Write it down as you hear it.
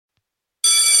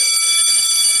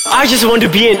I just want to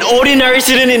be an ordinary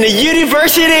student in a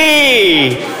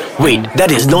university! Wait, that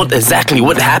is not exactly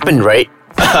what happened, right?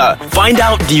 Find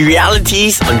out the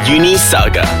realities on Uni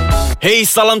Saga. Hey,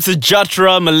 salam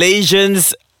sejahtera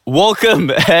Malaysians.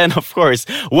 Welcome, and of course,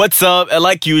 what's up? And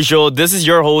like usual, this is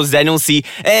your host Daniel C,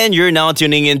 and you're now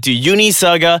tuning into Uni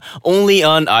Saga only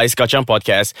on Ais Kacang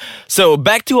Podcast. So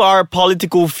back to our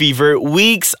political fever,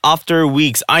 weeks after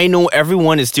weeks. I know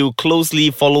everyone is still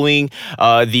closely following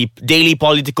the daily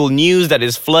political news that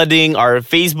is flooding our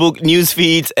Facebook news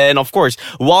feeds, and of course,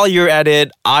 while you're at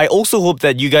it, I also hope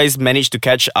that you guys managed to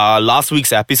catch last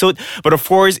week's episode. But of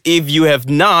course, if you have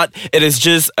not, it is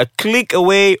just a click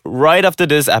away right after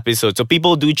this episode, so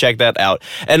people do check that out.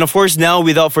 And of course, now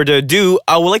without further ado,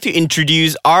 I would like to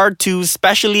introduce our two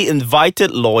specially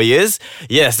invited lawyers.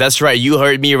 Yes, that's right, you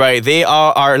heard me right, they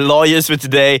are our lawyers for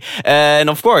today. And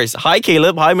of course, hi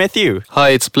Caleb, hi Matthew.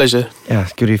 Hi, it's a pleasure. Yeah,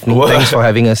 good evening. Thanks for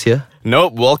having us here.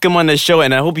 Nope, welcome on the show,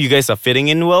 and I hope you guys are fitting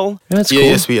in well. That's cool.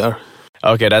 Yes, we are.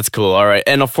 Okay, that's cool. All right.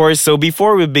 And of course, so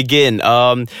before we begin,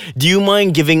 do you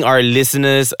mind giving our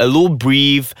listeners a little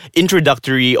brief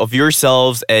introductory of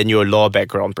yourselves and your law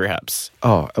background, perhaps?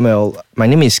 Oh, well, my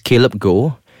name is Caleb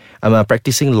Goh. I'm a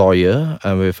practicing lawyer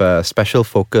with a special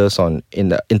focus on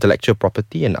intellectual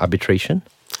property and arbitration.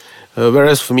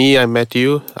 Whereas for me, I'm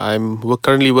Matthew. I'm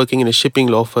currently working in a shipping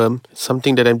law firm,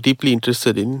 something that I'm deeply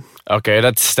interested in. Okay,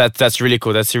 that's really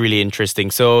cool. That's really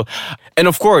interesting. So, and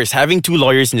of course, having two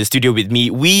lawyers in the studio with me,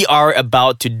 we are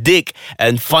about to dig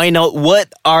and find out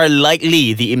what are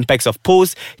likely the impacts of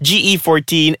post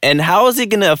GE14 and how is it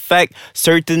going to affect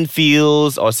certain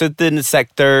fields or certain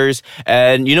sectors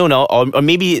and, or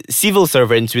maybe civil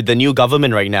servants with the new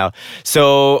government right now.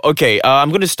 So, okay, I'm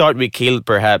going to start with Caleb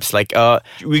perhaps. We're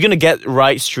going to get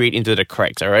right straight into the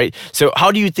cracks, all right? So,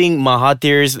 how do you think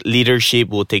Mahathir's leadership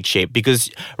will take shape? Because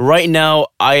right now,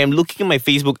 I am looking at my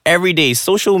Facebook every day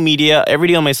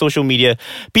on my social media,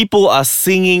 people are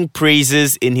singing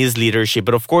praises in his leadership.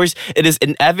 But of course, it is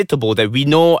inevitable that we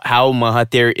know how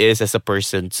Mahathir is as a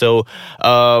person. So,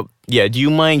 do you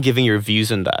mind giving your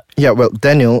views on that? Yeah, well,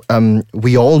 Daniel,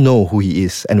 we all know who he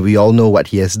is and we all know what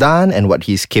he has done and what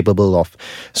he's capable of.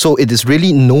 So it is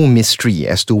really no mystery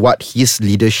as to what his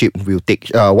leadership will take,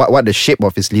 what the shape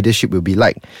of his leadership will be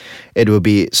like. It will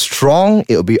be strong,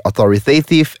 it will be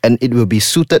authoritative, and it will be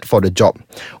suited for the job.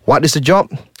 What is the job?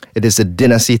 It is a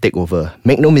dynasty takeover.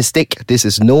 Make no mistake, this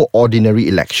is no ordinary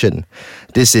election.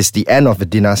 This is the end of a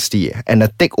dynasty, and a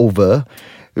takeover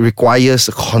requires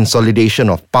a consolidation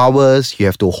of powers. You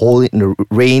have to hold it in the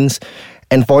reins.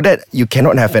 And for that, you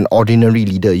cannot have an ordinary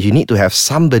leader. You need to have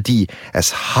somebody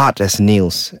as hard as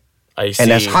nails. I see.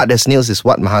 And as hard as nails is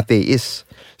what Mahathir is.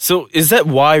 So is that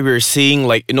why we're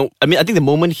seeing I think the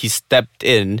moment he stepped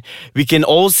in, we can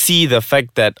all see the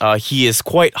fact that he is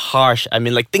quite harsh. I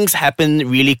mean, things happen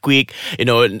really quick.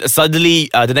 Suddenly,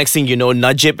 the next thing you know,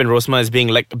 Najib and Rosman is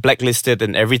being blacklisted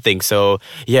and everything. So,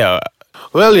 yeah.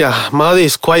 Well, yeah, Mahathir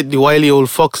is quite the wily old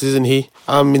fox, isn't he?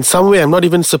 In some way, I'm not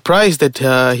even surprised that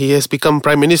he has become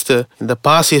Prime Minister. In the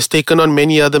past, he has taken on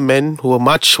many other men who were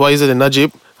much wiser than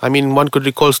Najib. I mean, one could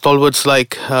recall stalwarts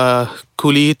like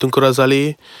Kuli, Tunku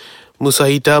Razali, Musa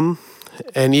Hitam,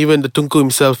 and even the Tunku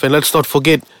himself. And let's not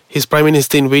forget his Prime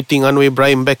Minister in waiting, Anwar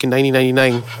Ibrahim, back in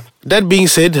 1999. That being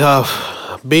said,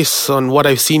 based on what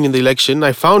I've seen in the election,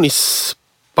 I found his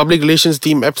public relations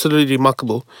team absolutely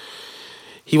remarkable.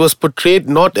 He was portrayed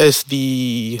not as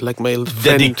the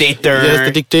dictator. Yes,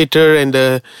 the dictator and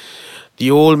the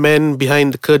old man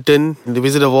behind the curtain, the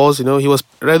Wizard of Oz. He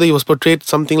was portrayed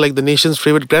something like the nation's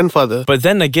favorite grandfather. But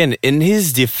then again, in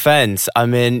his defense, I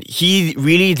mean, he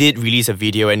really did release a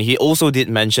video, and he also did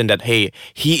mention that, hey,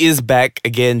 he is back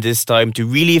again this time to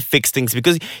really fix things,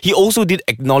 because he also did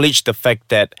acknowledge the fact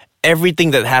that everything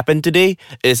that happened today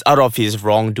is out of his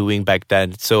wrongdoing back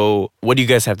then. So what do you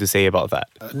guys have to say about that?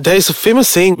 There is a famous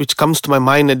saying which comes to my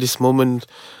mind at this moment.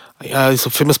 It's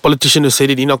a famous politician who said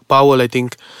it, Enoch Powell, I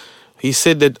think. He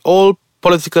said that all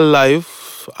political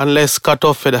life, unless cut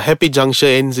off at a happy juncture,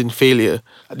 ends in failure.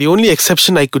 The only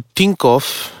exception I could think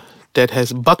of that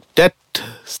has bucked that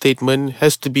statement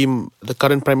has to be the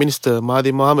current Prime Minister,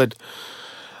 Mahathir Mohamad.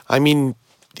 I mean,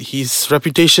 his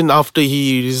reputation after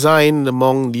he resigned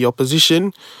among the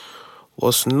opposition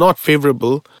was not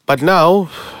favourable. But now,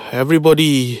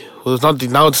 everybody it's not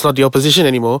the opposition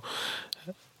anymore.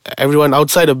 Everyone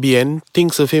outside of BN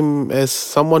thinks of him as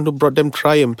someone who brought them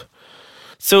triumph.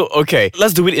 So, okay,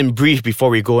 let's do it in brief before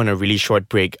we go on a really short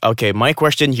break. Okay, my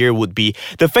question here would be,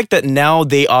 the fact that now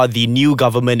they are the new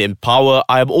government in power,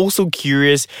 I'm also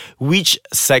curious which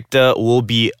sector will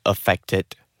be affected.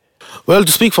 Well,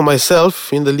 to speak for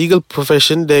myself, in the legal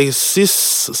profession, there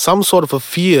exists some sort of a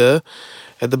fear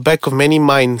at the back of many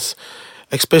minds,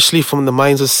 especially from the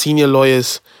minds of senior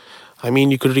lawyers. I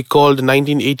mean, you could recall the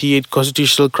 1988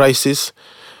 constitutional crisis,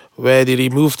 where they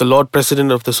removed the Lord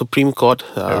President of the Supreme Court,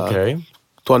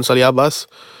 Tuan Salih Abbas.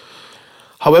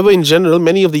 However, in general,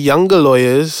 many of the younger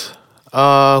lawyers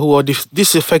who are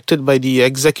disaffected by the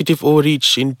executive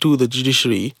overreach into the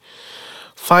judiciary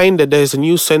find that there is a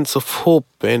new sense of hope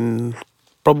and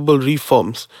probable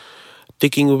reforms.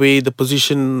 Taking away the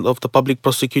position of the public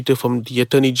prosecutor from the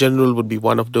Attorney General would be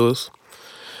one of those.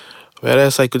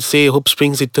 Whereas I could say hope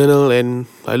springs eternal, and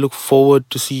I look forward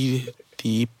to see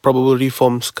the probable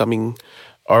reforms coming.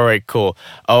 All right, cool.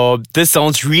 This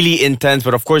sounds really intense,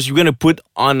 but of course, we're going to put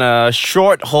on a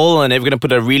short hold on it. We're going to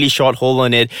put a really short hold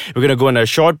on it. We're going to go on a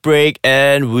short break,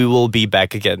 and we will be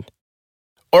back again.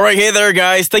 All right, hey there,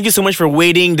 guys. Thank you so much for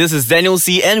waiting. This is Daniel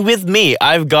C., and with me,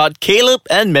 I've got Caleb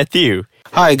and Matthew.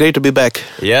 Hi, great to be back.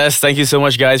 Yes, thank you so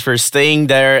much, guys, for staying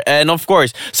there. And of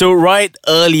course, so right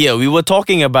earlier, we were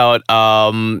talking about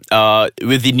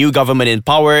with the new government in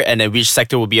power and which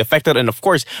sector will be affected. And of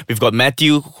course, we've got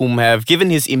Matthew, whom have given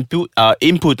his input, a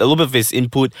little bit of his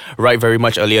input, right, very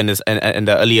much earlier in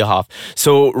the earlier half.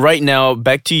 So right now,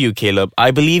 back to you, Caleb.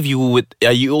 I believe you would.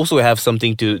 You also have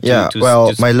something to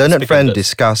my learned friend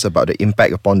discussed about the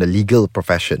impact upon the legal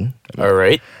profession. All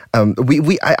right.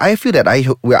 I feel that I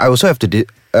also have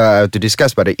to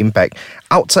discuss about the impact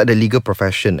outside the legal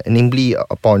profession, namely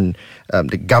upon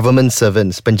the government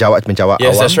servants, penjawat awam.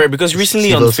 Yes, that's right. Because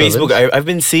recently on Facebook, I've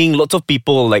been seeing lots of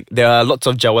people, like there are lots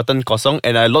of jawatan kosong,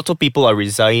 and lots of people are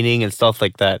resigning and stuff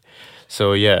like that.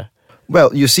 So yeah.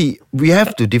 Well, you see, we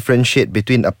have to differentiate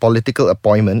between a political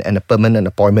appointment and a permanent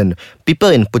appointment. People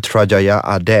in Putrajaya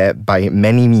are there by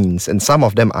many means, and some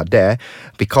of them are there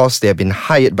because they have been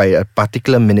hired by a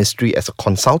particular ministry as a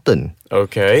consultant.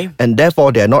 Okay. And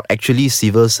therefore, they are not actually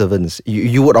civil servants.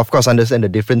 You would, of course, understand the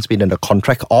difference between a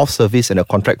contract of service and a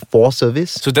contract for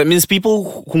service. So that means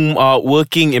people who are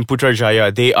working in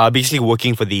Putrajaya, they are basically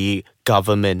working for the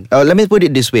government. Let me put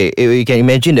it this way. You can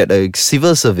imagine that a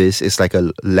civil service is like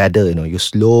a ladder. You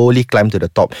slowly climb to the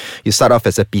top. You start off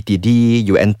as a PTD,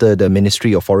 you enter the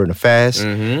Ministry of Foreign Affairs,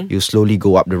 you slowly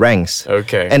go up the ranks.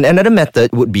 Okay. And another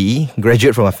method would be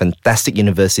graduate from a fantastic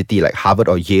university like Harvard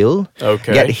or Yale,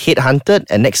 get headhunted,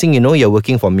 and next thing you know, you're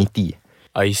working for MITI.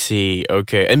 I see.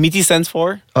 Okay. And MITI stands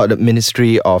for? The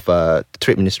Ministry of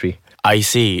Trade Ministry. I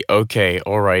see. Okay.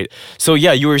 All right. So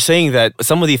yeah, you were saying that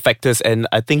some of the factors, and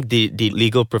I think the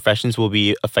legal professions will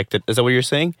be affected. Is that what you're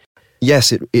saying?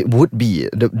 Yes, it would be.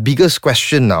 The biggest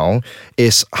question now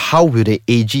is how will the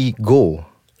AG go?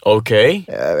 Okay.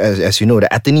 As you know,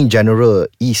 the Attorney General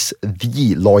is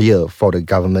the lawyer for the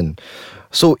government.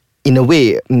 So in a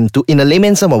way, in a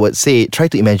layman's term, I would say, try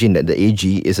to imagine that the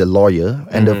AG is a lawyer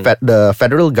and the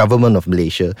federal government of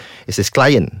Malaysia is his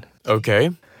client.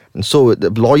 Okay. And so the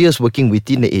lawyers working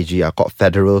within the AG are called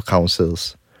federal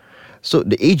counsels. So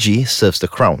the AG serves the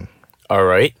crown. All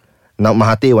right. Now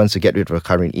Mahathir wants to get rid of the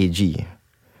current AG.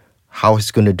 How is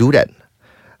he going to do that?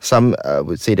 Some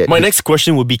would say that... My next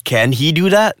question would be, can he do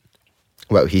that?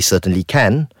 Well, he certainly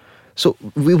can. So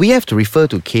we have to refer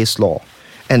to case law.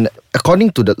 And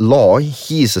according to the law,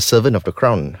 he is a servant of the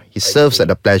crown. He serves at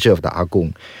the pleasure of the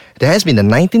Agong. There has been a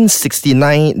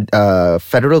 1969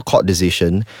 federal court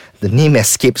decision, the name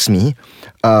escapes me,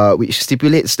 which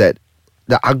stipulates that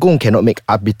the Agong cannot make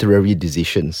arbitrary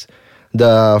decisions.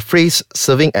 The phrase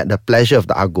serving at the pleasure of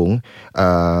the Agong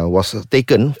was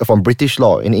taken from British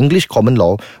law. In English common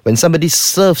law, when somebody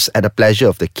serves at the pleasure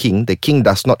of the king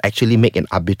does not actually make an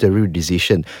arbitrary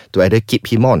decision to either keep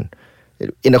him on.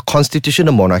 In a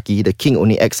constitutional monarchy, the king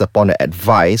only acts upon the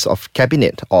advice of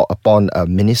cabinet or upon a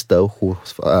minister who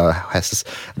has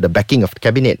the backing of the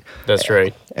cabinet. That's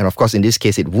right. And of course, in this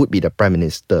case, it would be the prime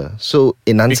minister. So,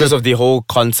 because of the whole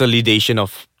consolidation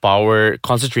of power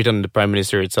concentrated on the prime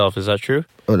minister itself, is that true?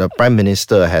 Well, the prime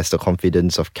minister has the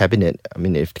confidence of cabinet. I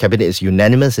mean, if cabinet is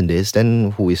unanimous in this, then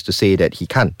who is to say that he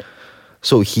can't?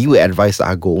 So he will advise the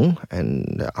Agong,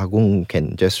 and the Agong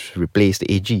can just replace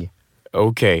the AG.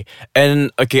 Okay,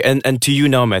 and to you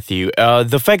now, Matthew.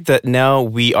 The fact that now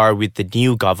we are with the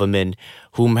new government,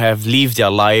 whom have lived their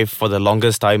life for the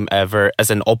longest time ever as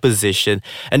an opposition,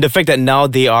 and the fact that now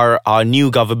they are our new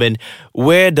government,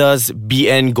 where does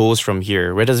BN goes from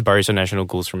here? Where does Barisan Nasional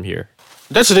goes from here?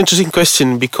 That's an interesting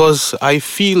question, because I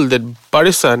feel that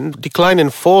decline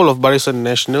and fall of Barisan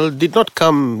Nasional did not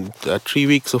come 3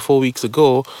 weeks or 4 weeks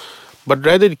ago, but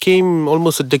rather it came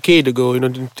almost a decade ago,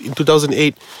 in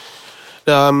 2008.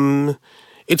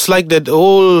 It's like that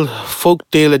old folk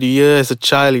tale that you hear as a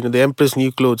child, the Emperor's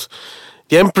New Clothes.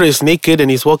 the emperor is naked and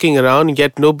he's walking around,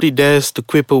 yet nobody dares to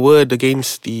quip a word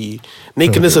against the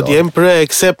nakedness of the emperor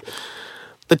except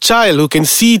the child who can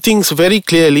see things very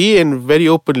clearly and very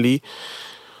openly.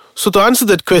 So to answer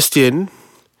that question,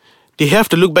 they have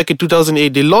to look back at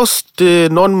 2008. They lost the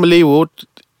non-Malay vote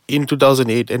in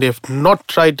 2008 and they have not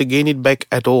tried to gain it back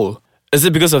at all. Is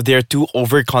it because of they're too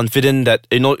overconfident that,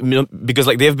 because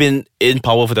like they've been in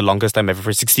power for the longest time ever,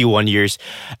 for 61 years,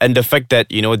 and the fact that,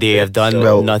 they have done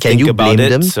nothing can you about blame it.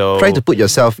 them? So Try to put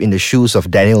yourself in the shoes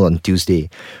of Daniel on Tuesday.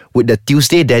 Would the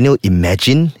Tuesday Daniel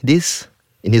imagine this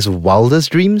in his wildest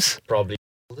dreams?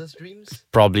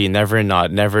 Probably never.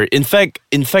 In fact,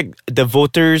 the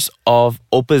voters of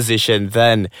opposition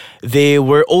then, they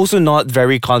were also not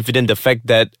very confident the fact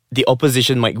that the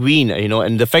opposition might win,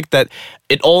 and the fact that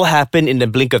it all happened in the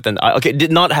blink of an eye. Okay, it did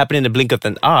not happen in the blink of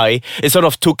an eye. It sort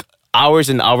of took hours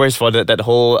and hours for that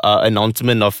whole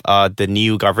announcement of the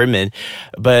new government.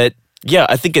 But yeah,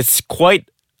 I think it's quite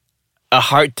a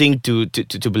hard thing to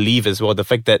believe as well. The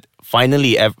fact that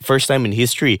finally, first time in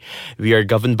history, we are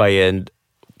governed by a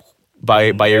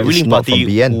ruling not from party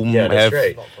BN. whom Yeah, have.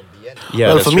 right. Yeah,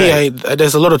 Well, that's for me, right.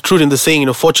 there's a lot of truth in the saying,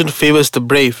 fortune favors the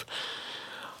brave.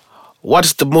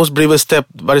 What's the most bravest step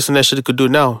Barisan Nasional could do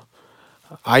now?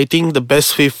 I think the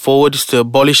best way forward is to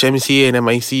abolish MCA and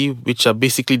MIC, which are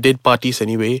basically dead parties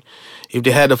anyway. If they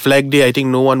had a flag day, I think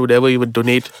no one would ever even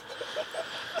donate.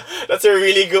 That's a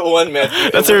really good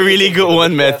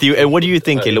one, Matthew. And what do you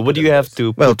think, Caleb? What do you have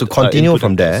to Well, put, to continue input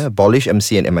from on this? there, abolish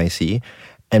MC and MIC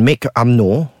and make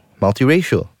UMNO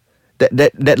multiracial.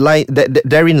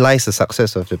 Therein lies the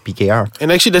success of the PKR.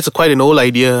 And actually, that's quite an old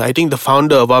idea. I think the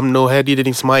founder of UMNO had it in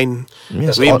his mind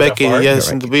Yes, way Dr. back in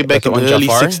Jafar? way back in the Dr. early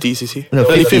Jafar? 60s, you see. No,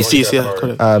 Early 50s. 50s, yeah.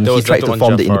 Correct. That He was tried Dr. to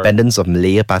form the Jafar. Independence of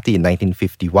Malaya Party in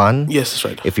 1951. Yes, that's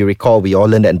right. If you recall, we all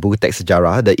learned that in Buku Teks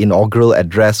Sejarah, the inaugural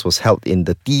address was held in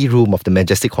the tea room of the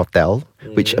Majestic Hotel,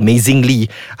 which amazingly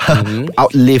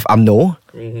outlived UMNO.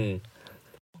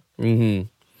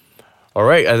 All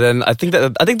right, and then I think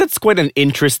that's quite an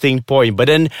interesting point. But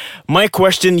then my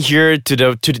question here to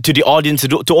the audience,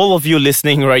 to all of you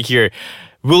listening right here,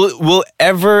 will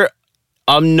ever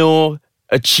UMNO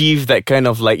achieve that kind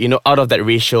of out of that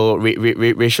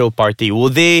racial party? Will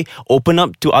they open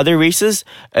up to other races?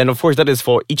 And of course, that is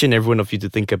for each and every one of you to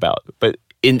think about. But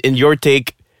in your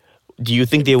take, do you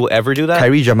think they will ever do that?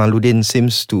 Khairi Jamaluddin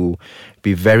seems to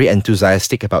be very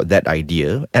enthusiastic about that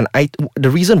idea. And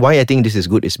the reason why I think this is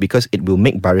good is because it will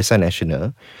make Barisan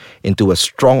Nasional into a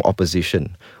strong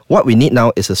opposition. What we need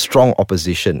now is a strong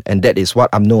opposition, and that is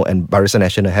what UMNO and Barisan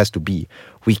Nasional has to be.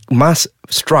 We must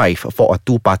strive for a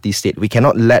two-party state. We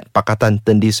cannot let Pakatan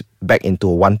turn this back into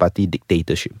a one-party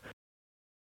dictatorship.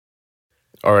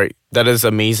 All right, that is an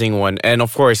amazing one. And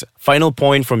of course, final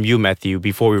point from you, Matthew,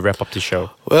 before we wrap up the show.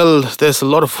 Well, there's a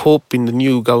lot of hope in the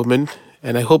new government,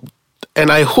 and I hope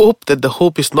that the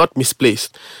hope is not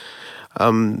misplaced.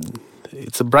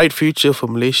 It's a bright future for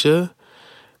Malaysia,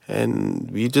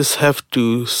 and we just have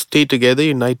to stay together,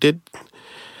 united.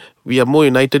 We are more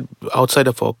united outside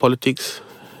of our politics.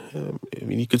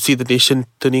 You could see the nation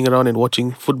turning around and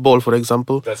watching football, for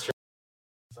example.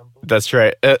 That's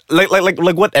right. Like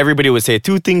what everybody would say,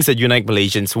 two things that unite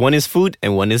Malaysians. One is food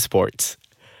and one is sports.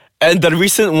 And the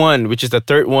recent one, which is the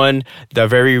third one, the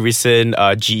very recent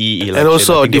GE election. And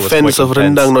also I our think it was defense quite of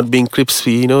intense. rendang not being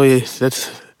crispy.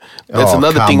 That's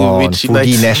another thing which foodie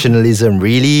unites. nationalism,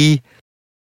 really?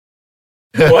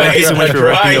 Thank you so much for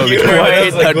wrapping up with That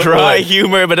was a a good dry one.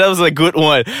 humor, but that was a good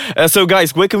one. So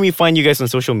guys, where can we find you guys on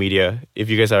social media if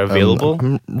you guys are available?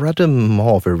 I'm rather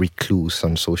more of a recluse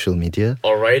on social media.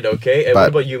 All right, okay. And But- what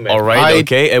about you, Matt? All right,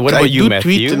 okay. And what about you, I do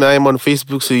Matthew? tweet and I'm on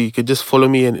Facebook, so you could just follow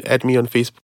me and add me on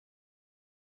Facebook.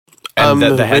 And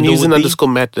the when handle using would be?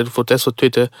 _ Matt, that's for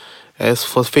Twitter. As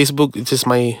for Facebook, it's just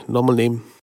my normal name.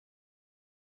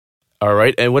 All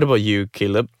right, and what about you,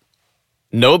 Caleb?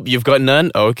 Nope, you've got none?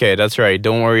 Okay, that's right.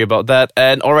 Don't worry about that.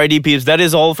 And alrighty, peeps, that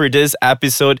is all for this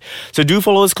episode. So do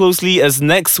follow us closely, as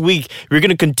next week we're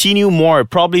going to continue more,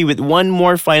 probably with one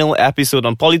more final episode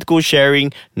on political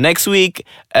sharing next week.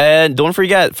 And don't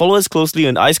forget, follow us closely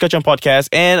on Ice Kacang Podcast.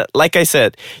 And like I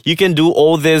said, you can do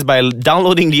all this by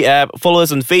downloading the app, follow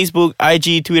us on Facebook,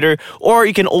 IG, Twitter, or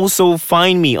you can also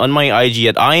find me on my IG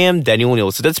at I am Daniel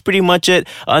Neil. So that's pretty much it.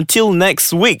 Until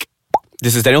next week,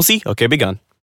 this is Daniel C. Okay, be gone.